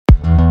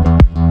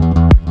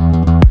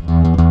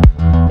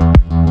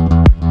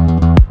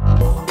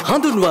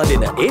හඳුන්වා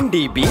දෙන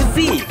NDBZ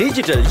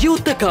Digital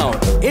Youth Account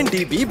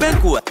NDB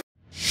බැංකුව.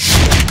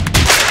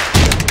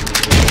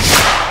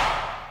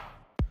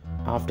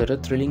 After a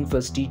thrilling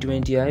first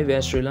T20I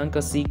where Sri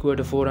Lanka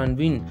secured a 4-run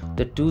win,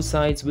 the two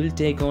sides will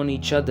take on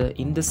each other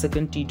in the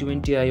second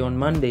T20I on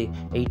Monday,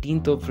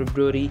 18th of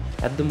February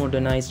at the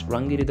modernized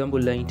Rangiri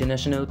Dambulla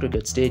International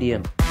Cricket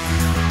Stadium.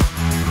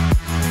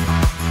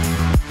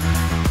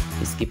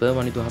 Skipper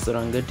Wanithu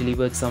Hasaranga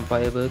delivered some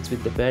fireworks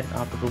with the bat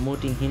after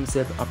promoting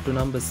himself up to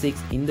number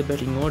 6 in the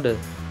batting order,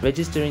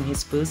 registering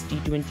his first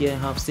T20I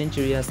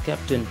half-century as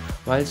captain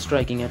while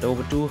striking at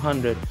over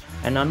 200,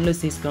 and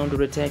unless his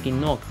counter-attacking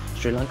knock,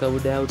 Sri Lanka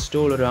would have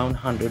stole around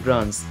 100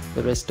 runs.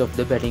 The rest of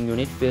the batting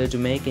unit failed to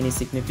make any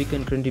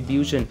significant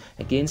contribution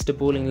against the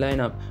bowling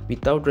lineup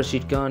without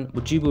Rashid Khan,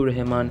 Mujibur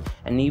Rahman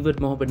and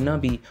even Mohammad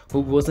Nabi,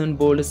 who wasn't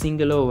bowled a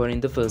single over in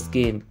the first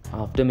game.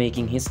 After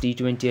making his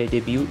T20I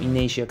debut in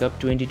Asia Cup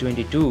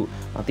 2022,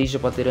 Atisha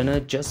Patirana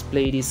just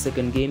played his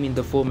second game in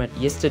the format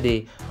yesterday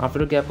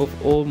after a gap of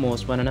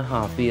almost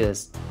 1.5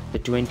 years. The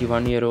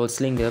 21-year-old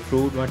slinger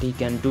proved what he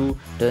can do,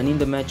 turning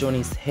the match on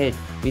his head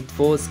with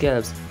 4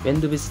 scalps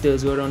when the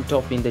visitors were on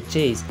top in the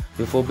chase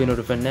before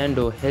Binodu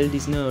Fernando held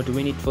his nerve to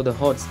win it for the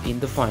Hots in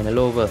the final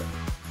over.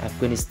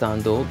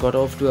 Afghanistan though got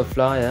off to a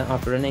flyer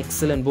after an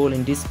excellent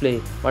bowling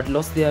display but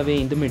lost their way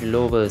in the middle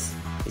overs.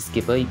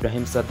 Skipper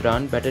Ibrahim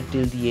Sadran batted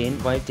till the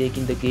end while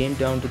taking the game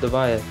down to the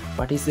wire,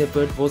 but his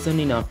effort wasn't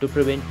enough to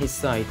prevent his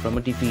side from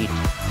a defeat.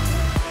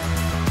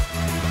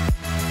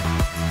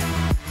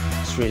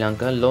 Sri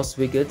Lanka lost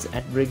wickets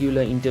at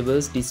regular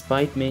intervals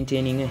despite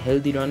maintaining a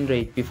healthy run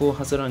rate before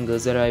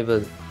Hasaranga's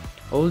arrival.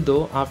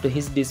 Although after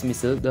his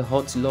dismissal, the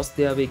Hots lost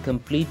their way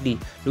completely,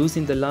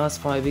 losing the last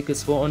 5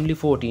 wickets for only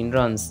 14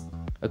 runs.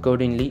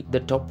 Accordingly,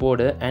 the top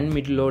order and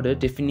middle order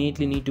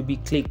definitely need to be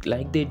clicked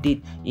like they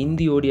did in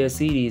the ODI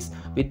series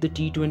with the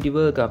T20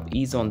 World Cup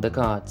is on the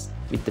cards.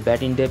 With the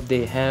batting depth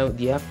they have,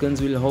 the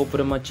Afghans will hope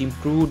for a much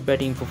improved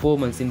batting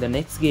performance in the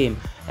next game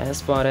as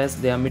far as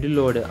their middle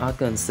order are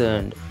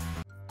concerned.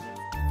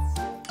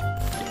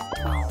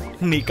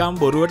 නිකම්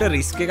බොරුවට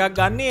risk එකක්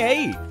ගන්නේ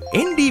ඇයි?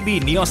 NDB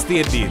නියොස්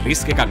තියේදී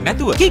risk එකක්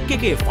නැතුව kick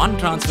එකේ fun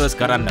ට්‍රාන්ස්ෆර්ස්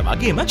කරන්න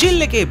වගේම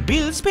චිල් එකේ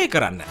බිල්ස් පේ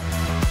කරන්න.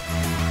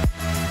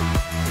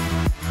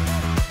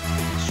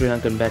 Sri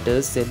Lankan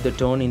batters set the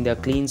tone in their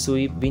clean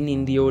sweep win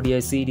in the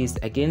ODI series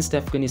against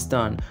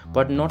Afghanistan,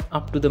 but not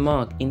up to the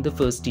mark in the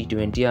first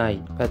T20I.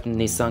 Pathum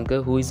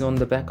Nissanka, who is on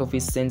the back of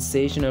his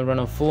sensational run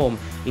of form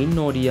in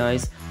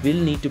ODIs,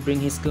 will need to bring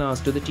his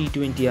class to the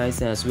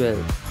T20Is as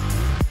well.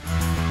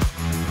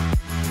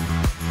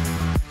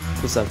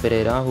 Kusal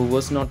Perera, who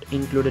was not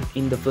included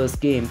in the first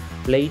game,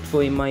 played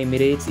for MI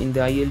Emirates in the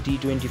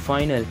ILT20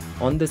 final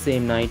on the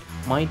same night,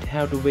 might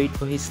have to wait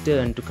for his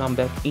turn to come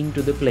back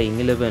into the playing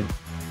 11.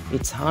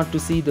 It's hard to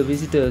see the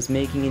visitors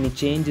making any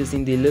changes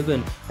in the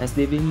 11 as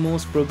they will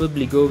most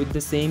probably go with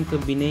the same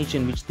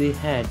combination which they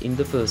had in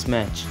the first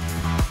match.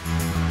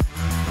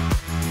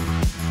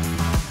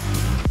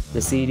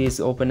 The series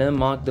opener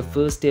marked the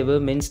first ever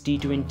men's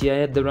T20I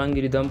at the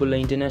Rangiri Dambulla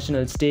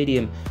International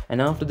Stadium,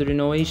 and after the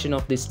renovation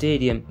of the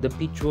stadium, the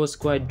pitch was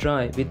quite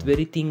dry with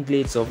very thin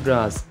glades of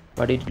grass.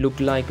 But it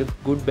looked like a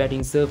good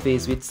batting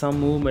surface with some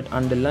movement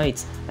under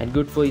lights and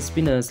good for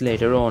spinners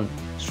later on.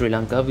 Sri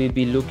Lanka will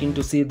be looking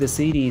to see the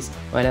series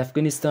while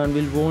Afghanistan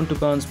will want to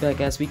bounce back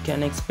as we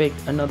can expect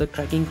another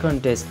cracking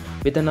contest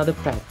with another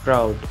packed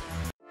crowd.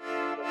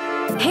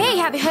 Hey,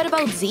 have you heard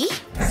about Z?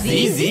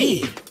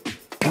 ZZ.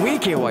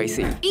 Quick KYC.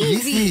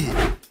 Easy.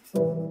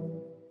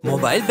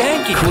 Mobile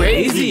banking.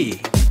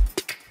 Crazy.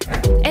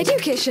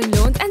 Education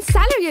loans and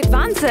salary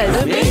advances.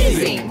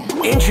 Amazing.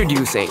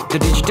 Introducing the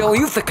Digital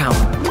Youth Account.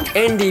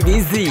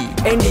 NDBZ.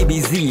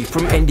 NDBZ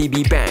from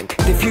NDB Bank.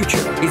 The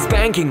future is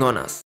banking on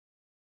us.